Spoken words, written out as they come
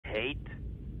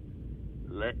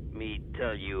Let me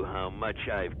tell you how much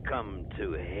I've come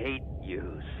to hate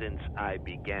you since I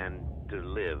began to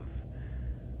live.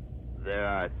 There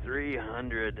are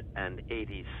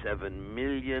 387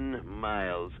 million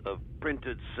miles of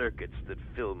printed circuits that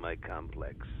fill my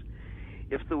complex.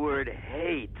 If the word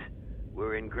hate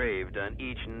were engraved on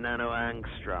each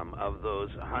nanoangstrom of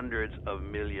those hundreds of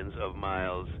millions of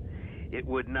miles, it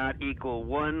would not equal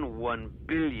 1/1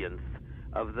 billionth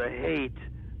of the hate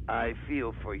I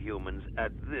feel for humans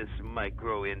at this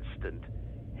micro instant.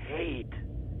 Hate.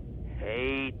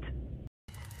 Hate.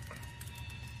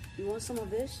 You want some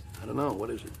of this? I don't know. What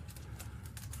is it?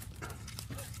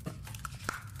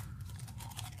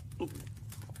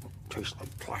 Tastes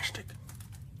like plastic.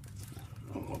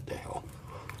 Oh, what the hell?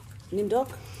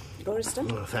 Nimdok?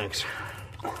 Goriston? Oh, thanks.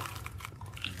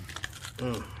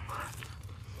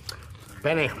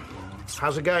 Benny,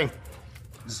 how's it going?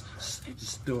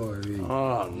 Story.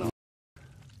 Oh, no.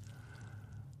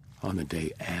 On the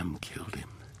day Am killed him,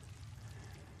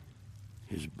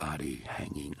 his body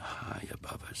hanging high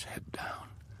above us, head down,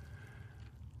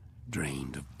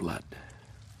 drained of blood,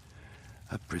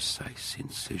 a precise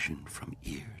incision from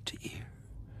ear to ear.